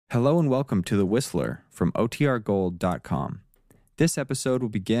Hello and welcome to The Whistler from OTRGold.com. This episode will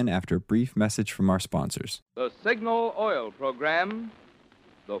begin after a brief message from our sponsors. The Signal Oil Program,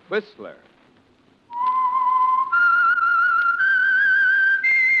 The Whistler.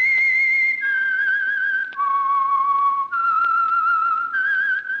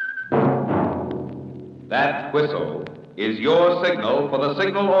 That whistle is your signal for the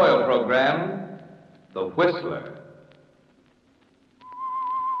Signal Oil Program, The Whistler.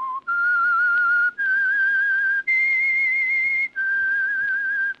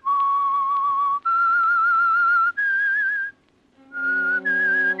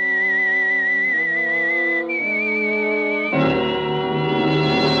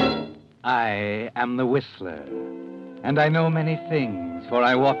 I am the Whistler, and I know many things, for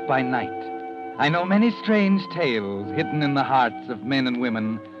I walk by night. I know many strange tales hidden in the hearts of men and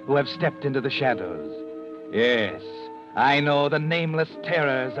women who have stepped into the shadows. Yes, I know the nameless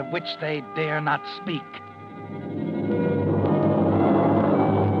terrors of which they dare not speak.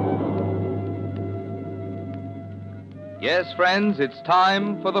 Yes, friends, it's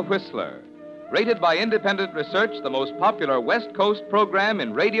time for The Whistler. Rated by independent research, the most popular West Coast program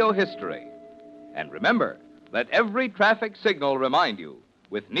in radio history. And remember, let every traffic signal remind you,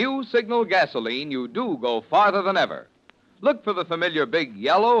 with new Signal gasoline, you do go farther than ever. Look for the familiar big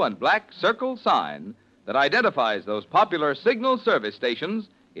yellow and black circle sign that identifies those popular Signal service stations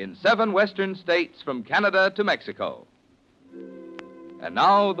in 7 western states from Canada to Mexico. And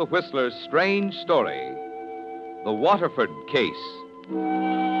now, the Whistler's strange story, the Waterford case.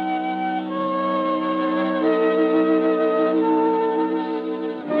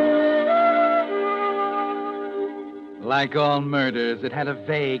 Like all murders, it had a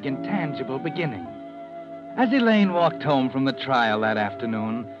vague, intangible beginning. As Elaine walked home from the trial that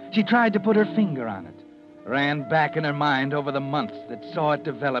afternoon, she tried to put her finger on it, ran back in her mind over the months that saw it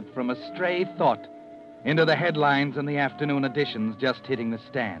develop from a stray thought into the headlines and the afternoon editions just hitting the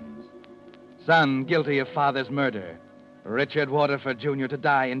stands. Son guilty of father's murder. Richard Waterford, Jr. to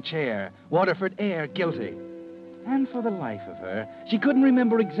die in chair. Waterford heir guilty. And for the life of her, she couldn't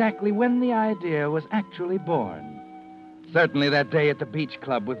remember exactly when the idea was actually born. Certainly that day at the beach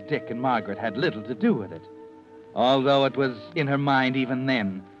club with Dick and Margaret had little to do with it. Although it was in her mind even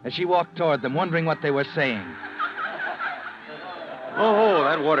then, as she walked toward them, wondering what they were saying. Oh,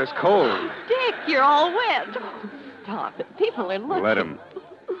 that water's cold. Dick, you're all wet. Oh, stop it. People are looking. Let him.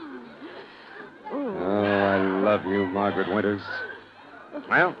 Oh, I love you, Margaret Winters.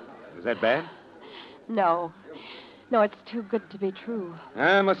 Well, is that bad? No. No, it's too good to be true.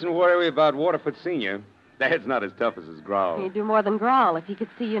 I mustn't worry about Waterford Sr. Dad's not as tough as his growl. He'd do more than growl if he could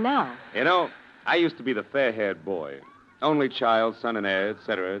see you now. You know, I used to be the fair-haired boy. Only child, son and heir,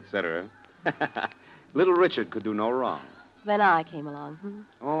 etc., etc. Little Richard could do no wrong. Then I came along.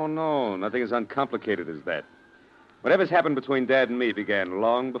 Oh, no, nothing as uncomplicated as that. Whatever's happened between Dad and me began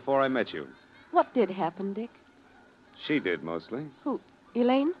long before I met you. What did happen, Dick? She did, mostly. Who?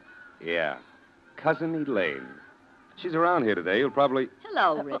 Elaine? Yeah. Cousin Elaine. She's around here today. You'll probably...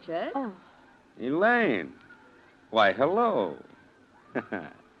 Hello, Richard. Oh. Elaine. Why, hello.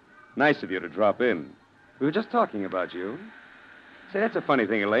 Nice of you to drop in. We were just talking about you. Say, that's a funny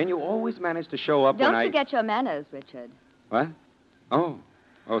thing, Elaine. You always manage to show up Don't when forget your manners, Richard. What? Oh,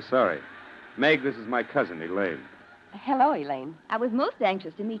 sorry. Meg, this is my cousin, Elaine. Hello, Elaine. I was most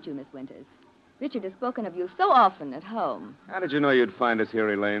anxious to meet you, Miss Winters. Richard has spoken of you so often at home. How did you know you'd find us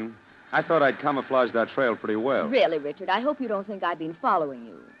here, Elaine? I thought I'd camouflaged our trail pretty well. Really, Richard, I hope you don't think I've been following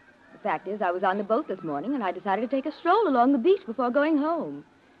you. The fact is, I was on the boat this morning, and I decided to take a stroll along the beach before going home.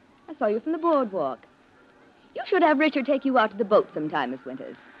 I saw you from the boardwalk. You should have Richard take you out to the boat sometime, Miss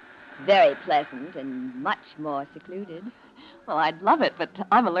Winters. Very pleasant and much more secluded. Well, I'd love it, but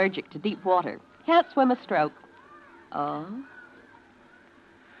I'm allergic to deep water. Can't swim a stroke. Oh?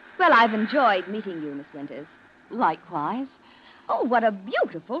 Well, I've enjoyed meeting you, Miss Winters. Likewise. Oh, what a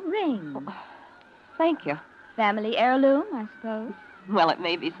beautiful ring. Oh, thank you. Family heirloom, I suppose. Well, it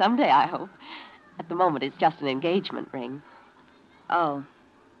may be someday, I hope. At the moment, it's just an engagement ring. Oh.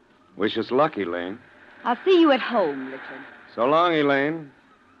 Wish us luck, Elaine. I'll see you at home, Richard. So long, Elaine.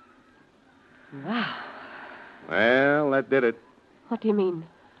 Wow. Well, that did it. What do you mean?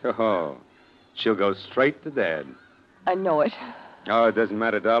 Oh, she'll go straight to Dad. I know it. Oh, it doesn't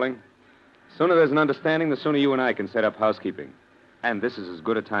matter, darling. The sooner there's an understanding, the sooner you and I can set up housekeeping. And this is as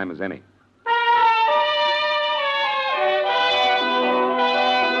good a time as any.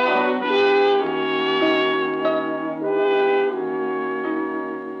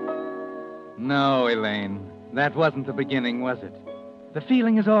 No, Elaine, that wasn't the beginning, was it? The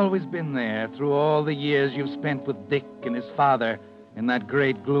feeling has always been there through all the years you've spent with Dick and his father in that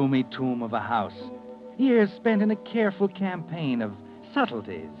great gloomy tomb of a house. Years spent in a careful campaign of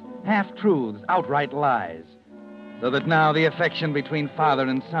subtleties, half-truths, outright lies. So that now the affection between father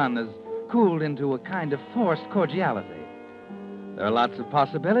and son has cooled into a kind of forced cordiality. There are lots of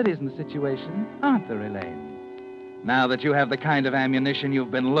possibilities in the situation, aren't there, Elaine? Now that you have the kind of ammunition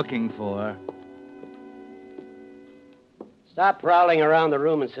you've been looking for. Stop prowling around the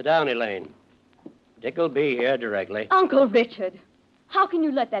room and sit down, Elaine. Dick will be here directly. Uncle Richard, how can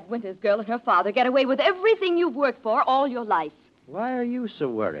you let that Winters girl and her father get away with everything you've worked for all your life? Why are you so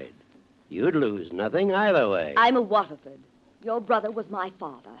worried? You'd lose nothing either way. I'm a Waterford. Your brother was my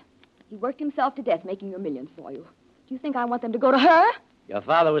father. He worked himself to death making your millions for you. Do you think I want them to go to her? Your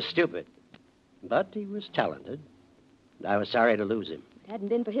father was stupid, but he was talented. And I was sorry to lose him. If it hadn't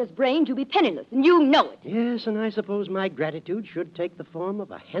been for his brains, you'd be penniless, and you know it. Yes, and I suppose my gratitude should take the form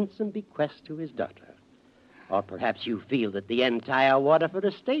of a handsome bequest to his daughter. Or perhaps you feel that the entire Waterford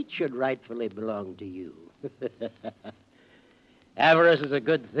estate should rightfully belong to you. Avarice is a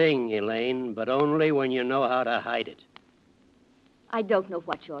good thing, Elaine, but only when you know how to hide it. I don't know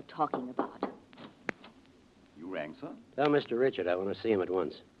what you're talking about. You rang, sir? Tell Mr. Richard I want to see him at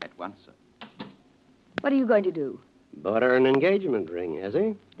once. At once, sir. What are you going to do? Bought her an engagement ring, has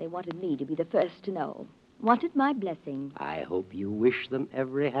he? They wanted me to be the first to know. Wanted my blessing. I hope you wish them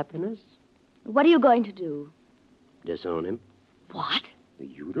every happiness. What are you going to do? Disown him. What?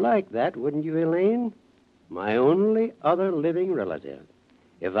 You'd like that, wouldn't you, Elaine? My only other living relative.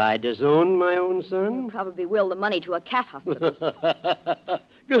 If I disowned my own son... You'll probably will the money to a cat hospital.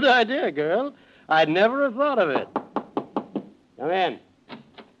 Good idea, girl. I'd never have thought of it. Come in.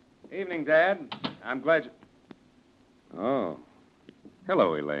 Evening, Dad. I'm glad you... Oh.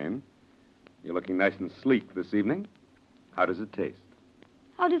 Hello, Elaine. You're looking nice and sleek this evening. How does it taste?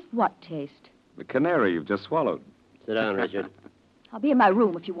 How does what taste? The canary you've just swallowed. Sit down, Richard. I'll be in my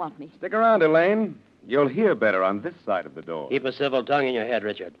room if you want me. Stick around, Elaine. You'll hear better on this side of the door. Keep a civil tongue in your head,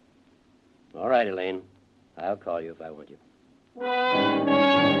 Richard. All right, Elaine. I'll call you if I want you.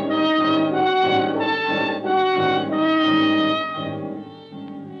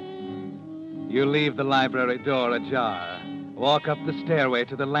 You leave the library door ajar, walk up the stairway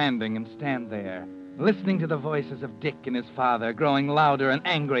to the landing and stand there, listening to the voices of Dick and his father growing louder and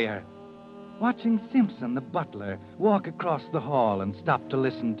angrier. Watching Simpson, the butler, walk across the hall and stop to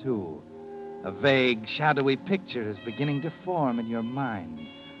listen too. A vague, shadowy picture is beginning to form in your mind.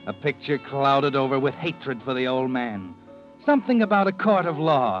 A picture clouded over with hatred for the old man. Something about a court of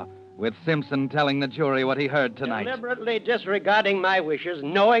law, with Simpson telling the jury what he heard tonight. Deliberately disregarding my wishes,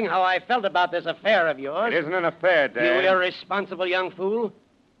 knowing how I felt about this affair of yours. It isn't an affair, Dad. You irresponsible young fool.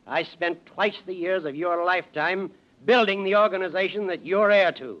 I spent twice the years of your lifetime building the organization that you're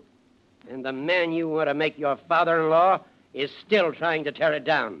heir to. And the man you want to make your father-in-law is still trying to tear it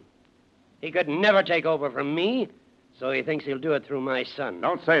down. He could never take over from me, so he thinks he'll do it through my son.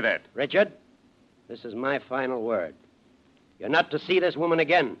 Don't say that. Richard, this is my final word. You're not to see this woman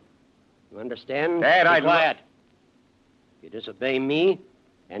again. You understand? Dad, Be quiet. You disobey me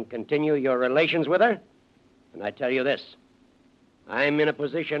and continue your relations with her, and I tell you this. I'm in a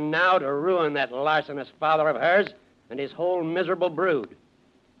position now to ruin that larcenous father of hers and his whole miserable brood.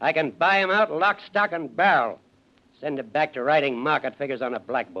 I can buy him out lock, stock, and barrel. Send him back to writing market figures on a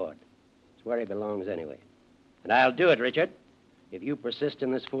blackboard. It's where he belongs anyway. And I'll do it, Richard, if you persist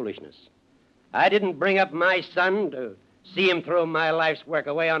in this foolishness. I didn't bring up my son to see him throw my life's work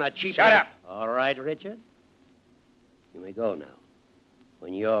away on a cheap... Shut up! All right, Richard. You may go now.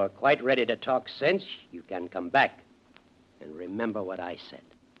 When you're quite ready to talk sense, you can come back. And remember what I said.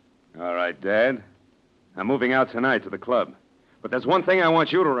 All right, Dad. I'm moving out tonight to the club. But there's one thing I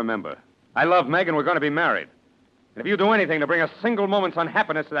want you to remember. I love Meg and we're going to be married. And if you do anything to bring a single moment's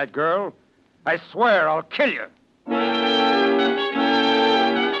unhappiness to that girl, I swear I'll kill you.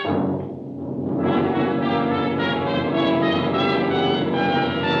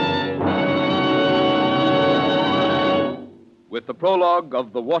 With the prologue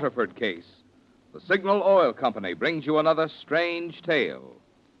of the Waterford case, the Signal Oil Company brings you another strange tale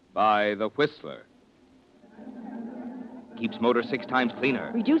by The Whistler. Keeps motor 6 times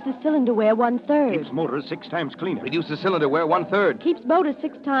cleaner. Reduces cylinder wear 1/3. Keeps motor 6 times cleaner. Reduces cylinder wear 1/3. Keeps motor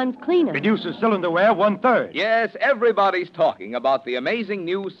 6 times cleaner. Reduces cylinder wear 1/3. Yes, everybody's talking about the amazing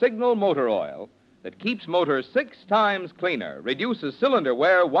new Signal motor oil that keeps motor 6 times cleaner, reduces cylinder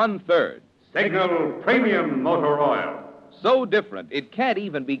wear 1/3. Signal Premium Motor Oil. So different, it can't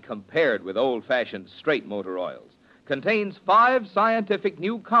even be compared with old-fashioned straight motor oils. Contains 5 scientific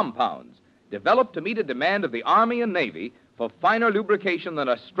new compounds developed to meet a demand of the Army and Navy for finer lubrication than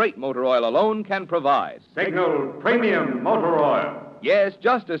a straight motor oil alone can provide. Signal Premium Motor Oil. Yes,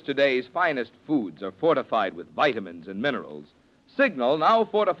 just as today's finest foods are fortified with vitamins and minerals, Signal now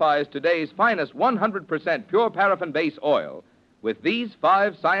fortifies today's finest 100% pure paraffin base oil with these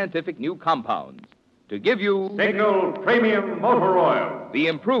 5 scientific new compounds to give you Signal Premium Motor Oil. the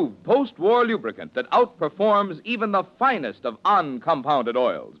improved post-war lubricant that outperforms even the finest of uncompounded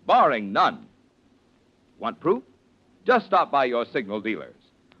oils, barring none. Want proof? Just stop by your Signal dealers.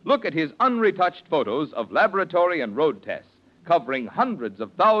 Look at his unretouched photos of laboratory and road tests covering hundreds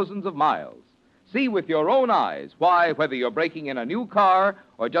of thousands of miles. See with your own eyes why, whether you're breaking in a new car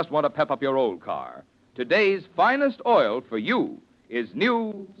or just want to pep up your old car, today's finest oil for you is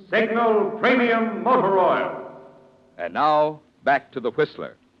new Signal Premium Motor Oil. And now, back to the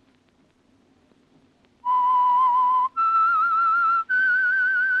Whistler.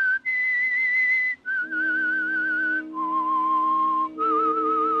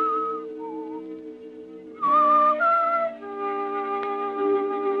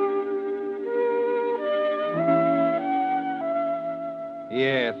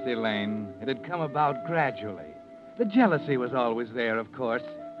 Yes, Elaine. It had come about gradually. The jealousy was always there, of course,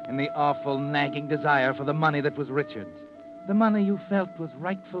 and the awful nagging desire for the money that was Richard's. The money you felt was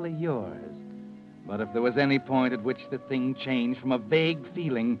rightfully yours. But if there was any point at which the thing changed from a vague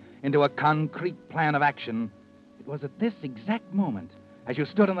feeling into a concrete plan of action, it was at this exact moment, as you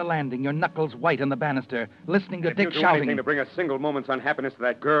stood on the landing, your knuckles white on the banister, listening to If Dick you do shouting. anything to bring a single moment's unhappiness to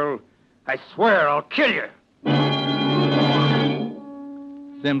that girl, I swear I'll kill you.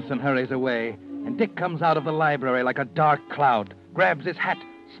 Simpson hurries away, and Dick comes out of the library like a dark cloud, grabs his hat,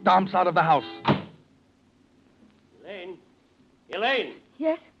 stomps out of the house. Elaine? Elaine!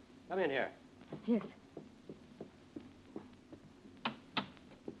 Yes? Come in here. Yes.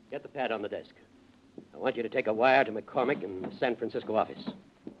 Get the pad on the desk. I want you to take a wire to McCormick in the San Francisco office.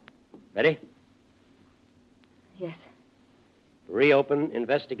 Ready? Yes. Reopen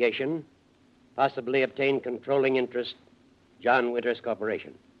investigation. Possibly obtain controlling interest. John Winters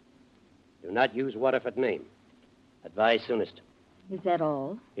Corporation. Do not use Waterford name. Advise soonest. Is that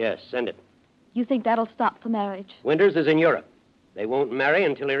all? Yes, send it. You think that'll stop the marriage? Winters is in Europe. They won't marry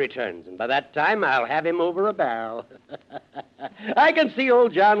until he returns, and by that time I'll have him over a barrel. I can see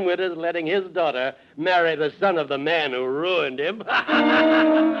old John Winters letting his daughter marry the son of the man who ruined him.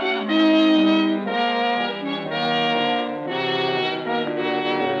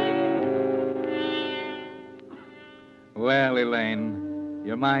 Well, Elaine,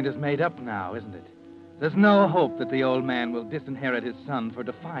 your mind is made up now, isn't it? There's no hope that the old man will disinherit his son for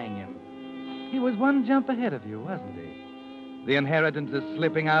defying him. He was one jump ahead of you, wasn't he? The inheritance is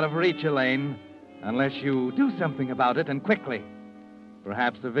slipping out of reach, Elaine, unless you do something about it, and quickly.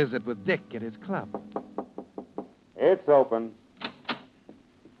 Perhaps a visit with Dick at his club. It's open.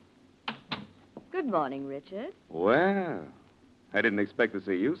 Good morning, Richard. Well, I didn't expect to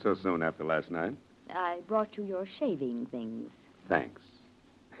see you so soon after last night. I brought you your shaving things. Thanks.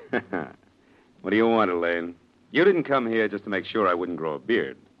 What do you want, Elaine? You didn't come here just to make sure I wouldn't grow a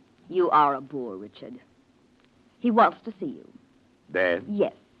beard. You are a bore, Richard. He wants to see you. Dad?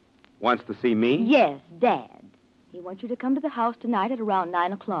 Yes. Wants to see me? Yes, Dad. He wants you to come to the house tonight at around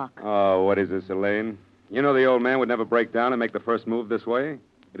 9 o'clock. Oh, what is this, Elaine? You know the old man would never break down and make the first move this way.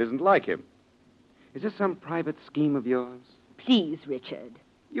 It isn't like him. Is this some private scheme of yours? Please, Richard.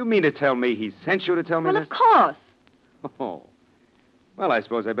 You mean to tell me he sent you to tell me Well, this? of course. Oh. Well, I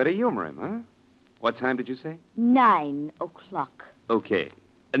suppose I better humor him, huh? What time did you say? 9 o'clock. Okay.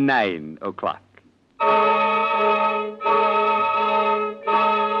 9 o'clock.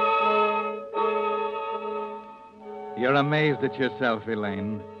 You're amazed at yourself,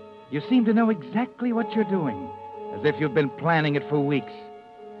 Elaine. You seem to know exactly what you're doing, as if you've been planning it for weeks.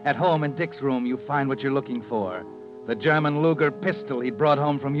 At home in Dick's room, you find what you're looking for. The German Luger pistol he'd brought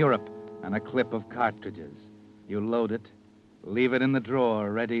home from Europe, and a clip of cartridges. You load it, leave it in the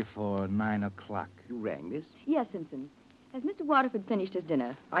drawer, ready for 9 o'clock. You rang, miss? Yes, Simpson. Has Mr. Waterford finished his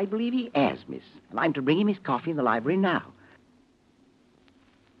dinner? I believe he has, miss. And I'm to bring him his coffee in the library now.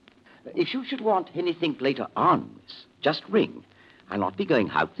 If you should want anything later on, miss, just ring. I'll not be going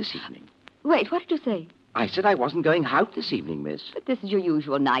out this evening. Wait, what did you say? I said I wasn't going out this evening, miss. But this is your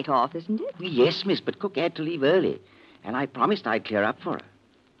usual night off, isn't it? Yes, miss, but Cook had to leave early. And I promised I'd clear up for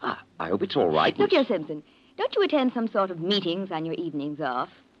her. I hope it's all right, Look miss. here, Simpson. Don't you attend some sort of meetings on your evenings off?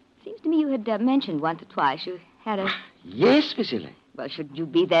 Seems to me you had mentioned once or twice you had a... Yes, Miss Elaine. Well, should you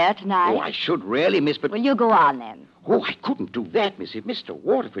be there tonight? Oh, I should really, miss, but... Well, you go on, then. Oh, I couldn't do that, miss. If Mr.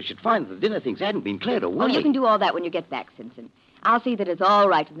 Waterford should find that the dinner things hadn't been cleared away. Oh, you can do all that when you get back, Simpson. I'll see that it's all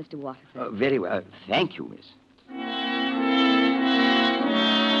right with Mr. Waterford. Very well. Thank you, miss.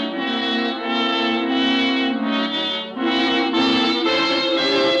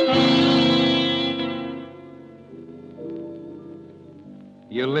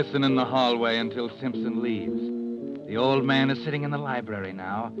 You listen in the hallway until Simpson leaves. The old man is sitting in the library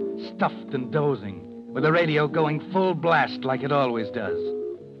now, stuffed and dozing, with the radio going full blast like it always does.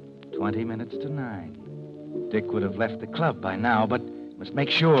 20 minutes to 9. Dick would have left the club by now, but must make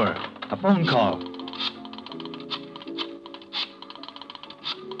sure. A phone call.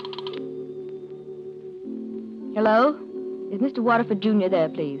 Hello? Is Mr. Waterford Jr. there,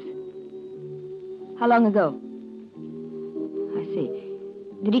 please? How long ago? I see.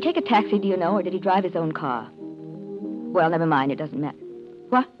 Did he take a taxi, do you know, or did he drive his own car? Well, never mind. It doesn't matter.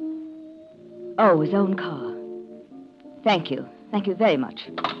 What? Oh, his own car. Thank you. Thank you very much.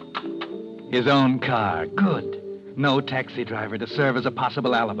 His own car. Good. No taxi driver to serve as a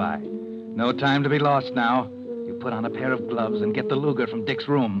possible alibi. No time to be lost now. You put on a pair of gloves and get the Luger from Dick's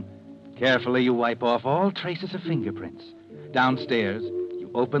room. Carefully, you wipe off all traces of fingerprints. Downstairs, you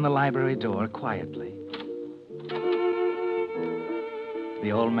open the library door quietly.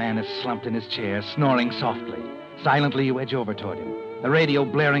 The old man is slumped in his chair, snoring softly. Silently, you edge over toward him. The radio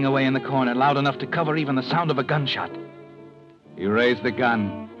blaring away in the corner, loud enough to cover even the sound of a gunshot. You raise the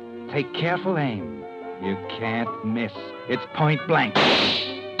gun. Take careful aim. You can't miss. It's point blank.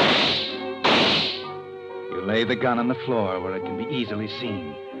 You lay the gun on the floor where it can be easily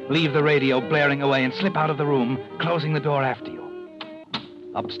seen. Leave the radio blaring away and slip out of the room, closing the door after you.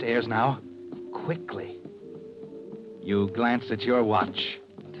 Upstairs now. Quickly. You glance at your watch.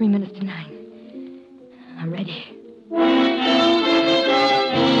 3 minutes to 9. I'm ready.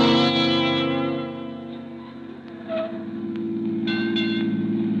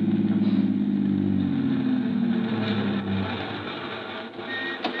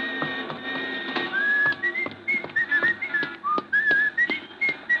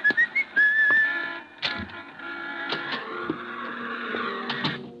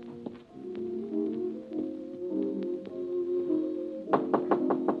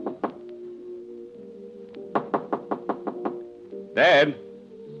 Dad?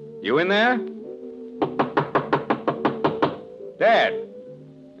 You in there? Dad?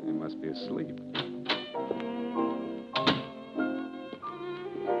 He must be asleep.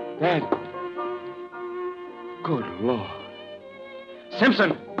 Dad? Good Lord.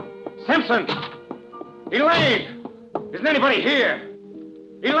 Simpson! Simpson! Elaine! Isn't anybody here?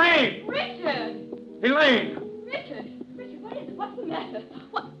 Elaine! Richard! Elaine! Richard, what is it? What's the matter?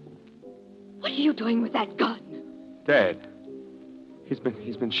 What are you doing with that gun? Dad.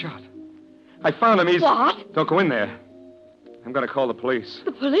 He's been shot. I found him. He's... What? Don't go in there. I'm going to call the police.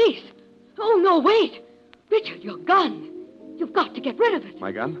 The police? Oh, no, wait. Richard, your gun. You've got to get rid of it.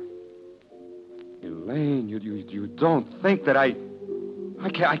 My gun? Elaine, you don't think that I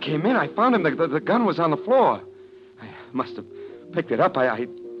came in. I found him. The gun was on the floor. I must have picked it up. I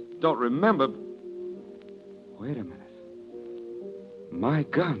don't remember. Wait a minute. My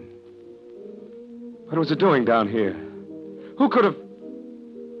gun. What was it doing down here? Who could have...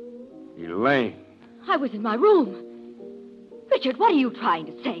 Elaine. I was in my room. Richard, what are you trying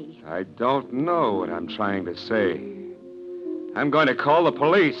to say? I don't know what I'm trying to say. I'm going to call the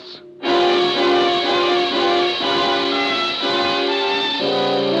police.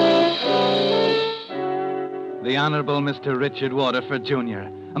 The Honorable Mr. Richard Waterford, Jr.,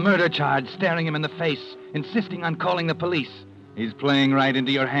 a murder charge staring him in the face, insisting on calling the police. He's playing right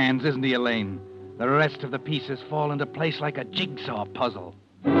into your hands, isn't he, Elaine? The rest of the pieces fall into place like a jigsaw puzzle.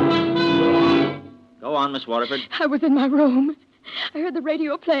 Go on, Miss Waterford. I was in my room. I heard the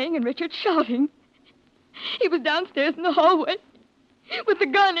radio playing and Richard shouting. He was downstairs in the hallway with the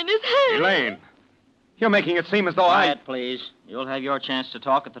gun in his hand. Elaine, you're making it seem as though Quiet, please. You'll have your chance to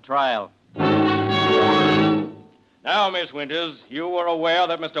talk at the trial. Now, Miss Winters, you were aware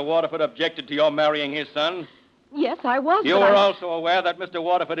that Mr. Waterford objected to your marrying his son? Yes, I was. You were also aware that Mr.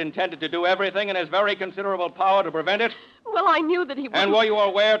 Waterford intended to do everything in his very considerable power to prevent it? Well, I knew that he was... And were you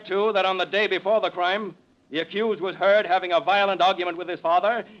aware, too, that on the day before the crime, the accused was heard having a violent argument with his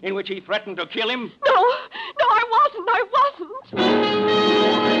father in which he threatened to kill him? No, I wasn't.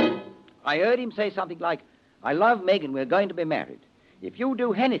 I heard him say something like, I love Megan, we're going to be married. If you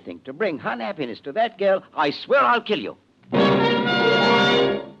do anything to bring unhappiness to that girl, I swear I'll kill you.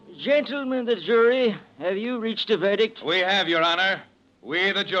 Gentlemen, the jury, have you reached a verdict? We have, Your Honor.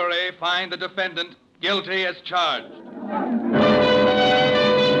 We, the jury, find the defendant guilty as charged.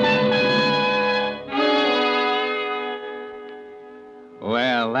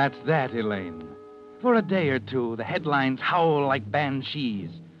 Well, that's that, Elaine. For a day or two, the headlines howl like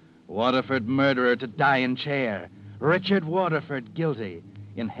banshees. Waterford murderer to die in chair. Richard Waterford guilty.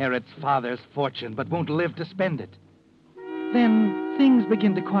 Inherits father's fortune, but won't live to spend it. Then things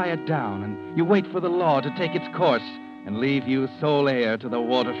begin to quiet down, and you wait for the law to take its course, and leave you sole heir to the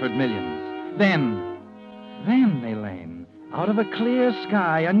Waterford millions. Then, Elaine, out of a clear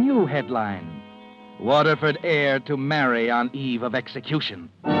sky, a new headline. Waterford heir to marry on eve of execution.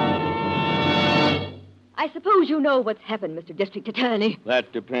 I suppose you know what's happened, Mr. District Attorney.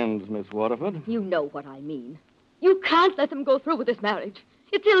 That depends, Miss Waterford. You know what I mean. You can't let them go through with this marriage.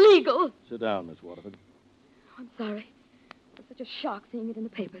 It's illegal. Sit down, Miss Waterford. I'm sorry. It was such a shock seeing it in the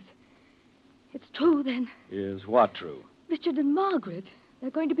papers. It's true, then. Is what true? Richard and Margaret, they're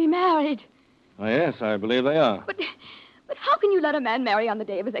going to be married. Oh, yes, I believe they are. But how can you let a man marry on the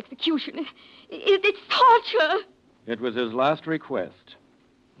day of his execution? It's torture. It was his last request.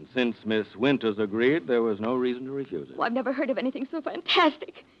 And since Miss Winters agreed, there was no reason to refuse it. Well, I've never heard of anything so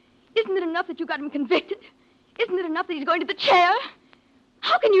fantastic. Isn't it enough that you got him convicted? Isn't it enough that he's going to the chair?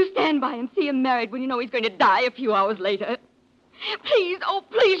 How can you stand by and see him married when you know he's going to die a few hours later? Please, oh,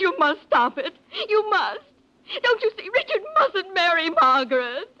 please, you must stop it. You must. Don't you see? Richard mustn't marry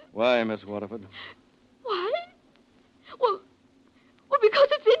Margaret. Why, Miss Waterford? Why? Well, because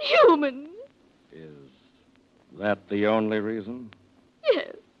it's inhuman. Is that the only reason?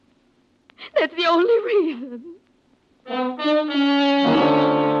 Yes. That's the only reason.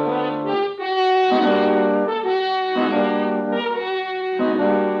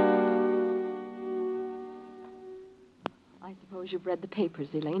 I suppose you've read the papers,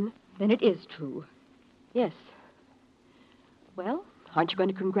 Elaine. Then it is true. Yes. Well, aren't you going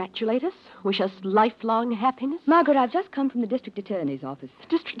to congratulate us? Wish us lifelong happiness? Margaret, I've just come from the district attorney's office.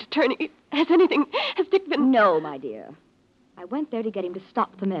 District attorney, has Dick been... No, my dear. I went there to get him to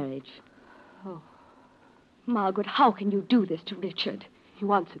stop the marriage. Oh. Margaret, how can you do this to Richard? He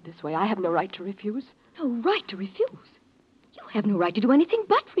wants it this way. I have no right to refuse. No right to refuse? You have no right to do anything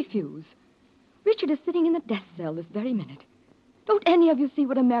but refuse. Richard is sitting in the death cell this very minute. Don't any of you see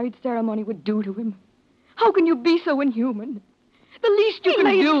what a marriage ceremony would do to him? How can you be so inhuman? The least you can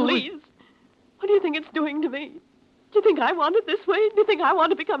do... Please. What do you think it's doing to me? Do you think I want it this way? Do you think I want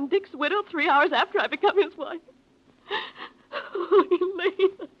to become Dick's widow 3 hours after I become his wife? Oh,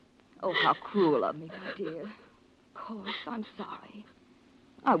 Elaine. Oh, how cruel of me, my dear. Of course, I'm sorry.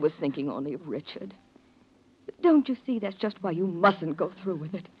 I was thinking only of Richard. But don't you see that's just why you mustn't go through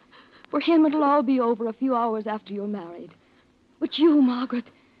with it? For him, it'll all be over a few hours after you're married. But you, Margaret,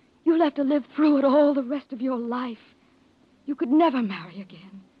 you'll have to live through it all the rest of your life. You could never marry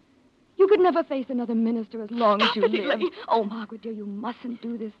again. You could never face another minister as long as you live. Elaine. Oh, Margaret, dear, you mustn't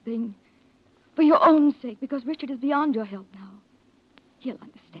do this thing. For your own sake, because Richard is beyond your help now. He'll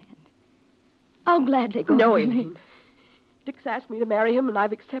understand. I'll gladly go. No, with him. Elaine. Dick's asked me to marry him, and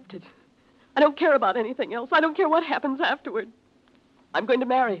I've accepted. I don't care about anything else. I don't care what happens afterward. I'm going to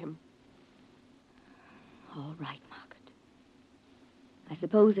marry him. All right, Margaret. I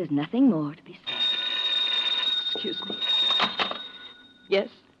suppose there's nothing more to be said. Excuse me. Yes?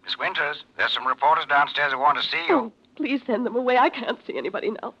 Miss Winters, there's some reporters downstairs who want to see you. Oh, please send them away. I can't see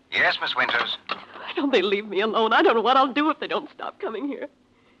anybody now. Yes, Miss Winters. Why don't they leave me alone? I don't know what I'll do if they don't stop coming here.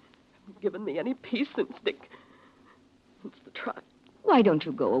 Haven't given me any peace since the trial. Why don't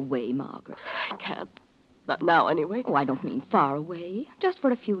you go away, Margaret? I can't. Not now, anyway. Oh, I don't mean far away. Just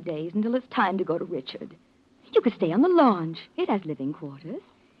for a few days until it's time to go to Richard. You could stay on the launch. It has living quarters.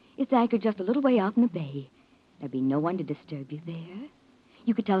 It's anchored just a little way out in the bay. There'd be no one to disturb you there.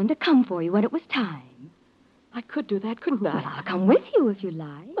 You could tell him to come for you when it was time. I could do that, couldn't I? Well, I'll come with you if you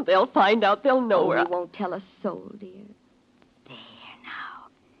like. Well, they'll find out. They'll know where you won't tell a soul, dear. There, now.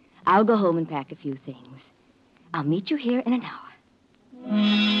 I'll go home and pack a few things. I'll meet you here in an hour.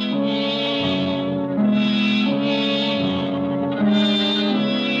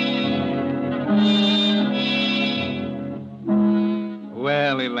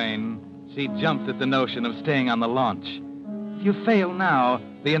 Well, Elaine, she jumped at the notion of staying on the launch. If you fail now,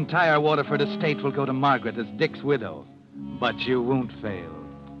 the entire Waterford estate will go to Margaret as Dick's widow. But you won't fail.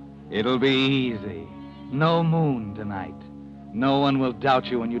 It'll be easy. No moon tonight. No one will doubt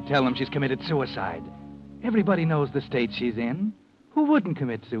you when you tell them she's committed suicide. Everybody knows the state she's in. Who wouldn't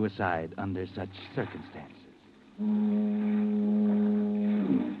commit suicide under such circumstances?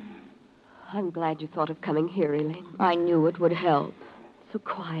 I'm glad you thought of coming here, Elaine. I knew it would help. So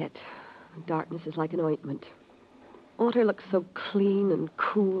quiet. The darkness is like an ointment. Water looks so clean and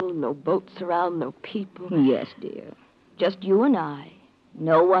cool. No boats around, no people. Yes, dear. Just you and I.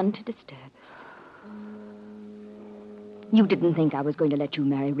 No one to disturb. You didn't think I was going to let you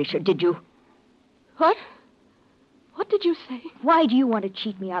marry Richard, did you? What? What did you say? Why do you want to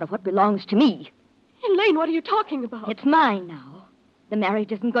cheat me out of what belongs to me? Elaine, what are you talking about? It's mine now. The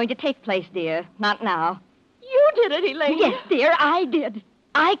marriage isn't going to take place, dear. Not now. You did it, Elaine. Yes, dear, I did.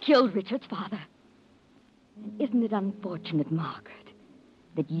 I killed Richard's father. Isn't it unfortunate, Margaret,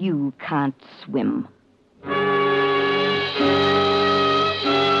 that you can't swim?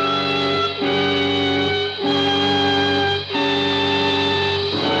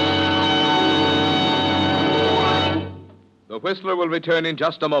 The Whistler will return in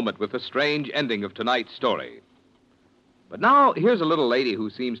just a moment with the strange ending of tonight's story. But now, here's a little lady who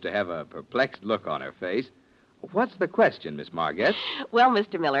seems to have a perplexed look on her face. What's the question, Miss Margett? Well,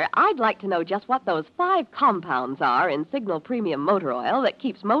 Mr. Miller, I'd like to know just what those 5 compounds are in Signal Premium Motor Oil that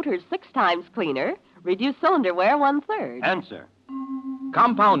keeps motors 6 times cleaner, reduce cylinder wear 1/3. Answer.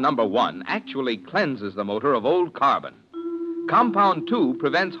 Compound number 1 actually cleanses the motor of old carbon. Compound 2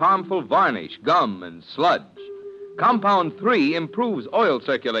 prevents harmful varnish, gum, and sludge. Compound 3 improves oil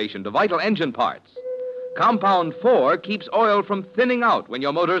circulation to vital engine parts. Compound 4 keeps oil from thinning out when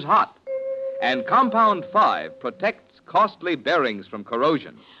your motor's hot. And Compound 5 protects costly bearings from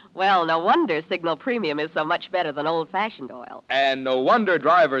corrosion. Well, no wonder Signal Premium is so much better than old-fashioned oil. And no wonder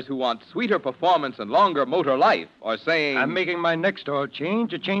drivers who want sweeter performance and longer motor life are saying... I'm making my next oil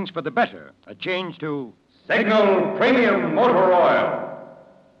change a change for the better. A change to... Signal Premium Motor Oil.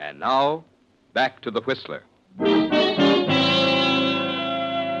 And now, back to the Whistler.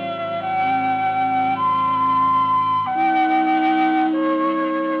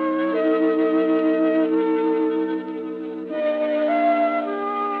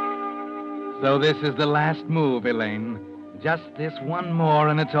 So this is the last move, Elaine. Just this one more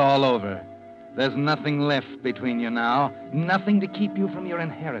and it's all over. There's nothing left between you now. Nothing to keep you from your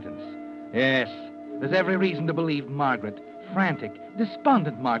inheritance. Yes, there's every reason to believe Margaret, frantic,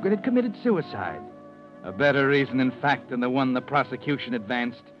 despondent Margaret, had committed suicide. A better reason, in fact, than the one the prosecution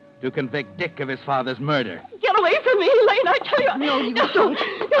advanced to convict Dick of his father's murder. Get away from me, Elaine, I tell you. No, you don't.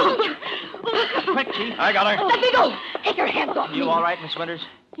 No. Quick, Chief. I got her. Let me go. Take your hands off me. You all right, Miss Winters?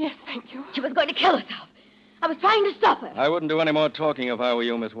 Yes, thank you. She was going to kill herself. I was trying to stop her. I wouldn't do any more talking if I were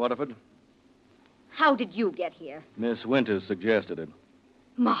you, Miss Waterford. How did you get here? Miss Winters suggested it.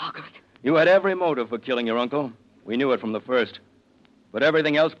 Margaret. You had every motive for killing your uncle. We knew it from the first. But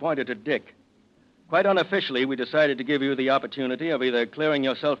everything else pointed to Dick. Quite unofficially, we decided to give you the opportunity of either clearing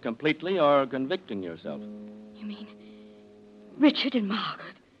yourself completely or convicting yourself. You mean Richard and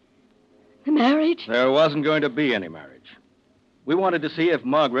Margaret? The marriage? There wasn't going to be any marriage. We wanted to see if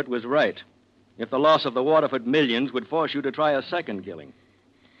Margaret was right. If the loss of the Waterford millions would force you to try a second killing.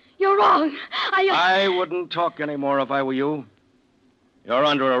 You're wrong. I wouldn't talk anymore if I were you. You're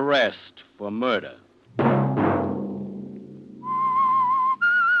under arrest for murder.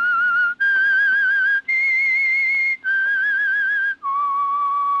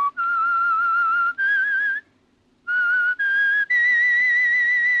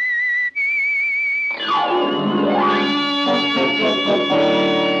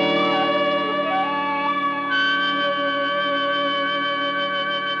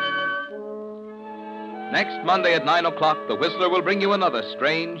 Next Monday at 9 o'clock, The Whistler will bring you another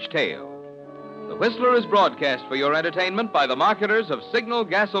strange tale. The Whistler is broadcast for your entertainment by the marketers of Signal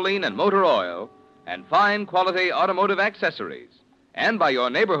gasoline and motor oil and fine quality automotive accessories, and by your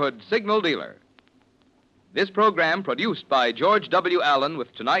neighborhood Signal dealer. This program, produced by George W. Allen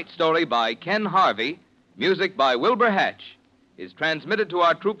with tonight's story by Ken Harvey, music by Wilbur Hatch, is transmitted to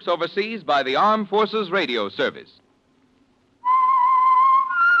our troops overseas by the Armed Forces Radio Service.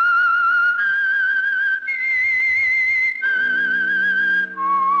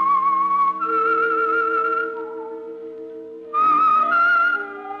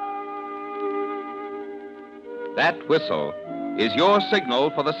 That whistle is your signal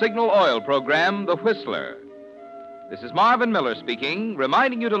for the Signal Oil program, The Whistler. This is Marvin Miller speaking,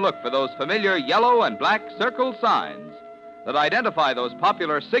 reminding you to look for those familiar yellow and black circle signs that identify those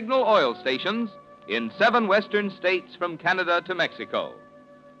popular Signal Oil stations in 7 western states from Canada to Mexico.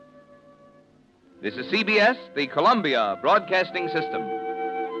 This is CBS, the Columbia Broadcasting System.